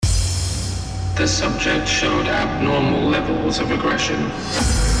The subject showed abnormal levels of aggression.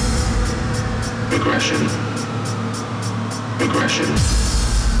 Aggression. Aggression.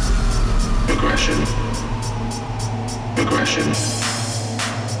 Aggression. Aggression.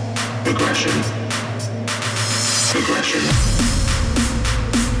 Aggression. Aggression.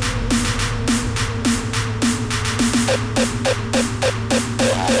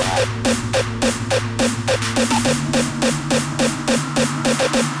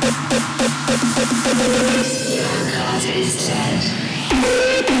 Your god is dead.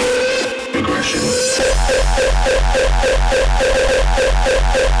 Aggression.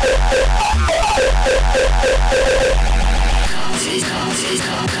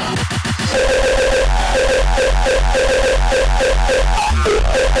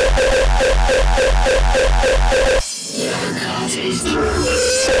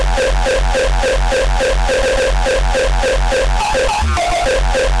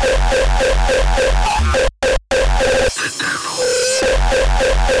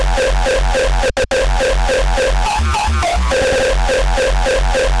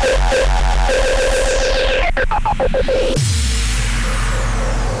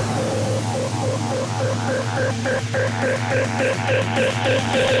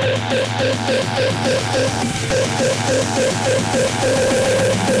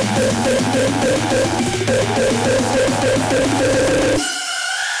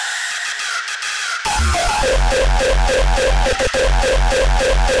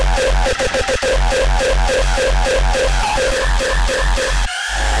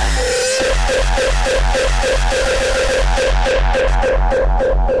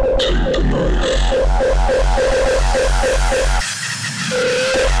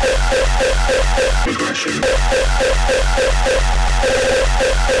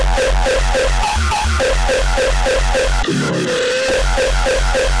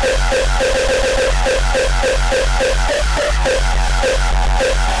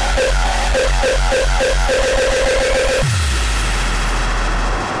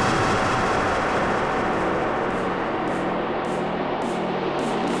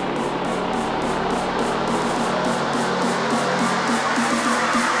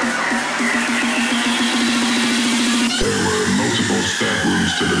 Stab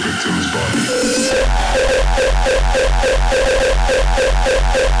wounds to the victim's body.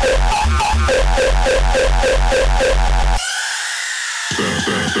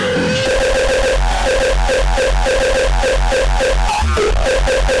 Stab wounds.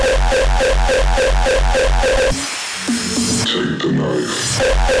 Take the knife.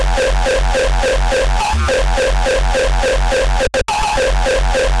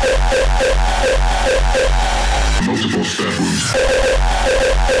 Multiple stab wounds.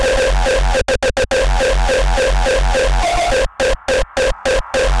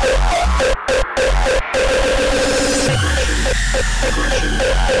 Aggression. Aggression.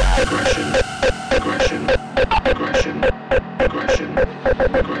 Aggression. Aggression. Aggression. Aggression.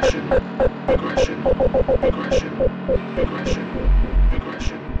 Aggression. Aggression.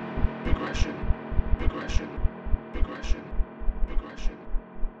 Aggression. Aggression. Aggression.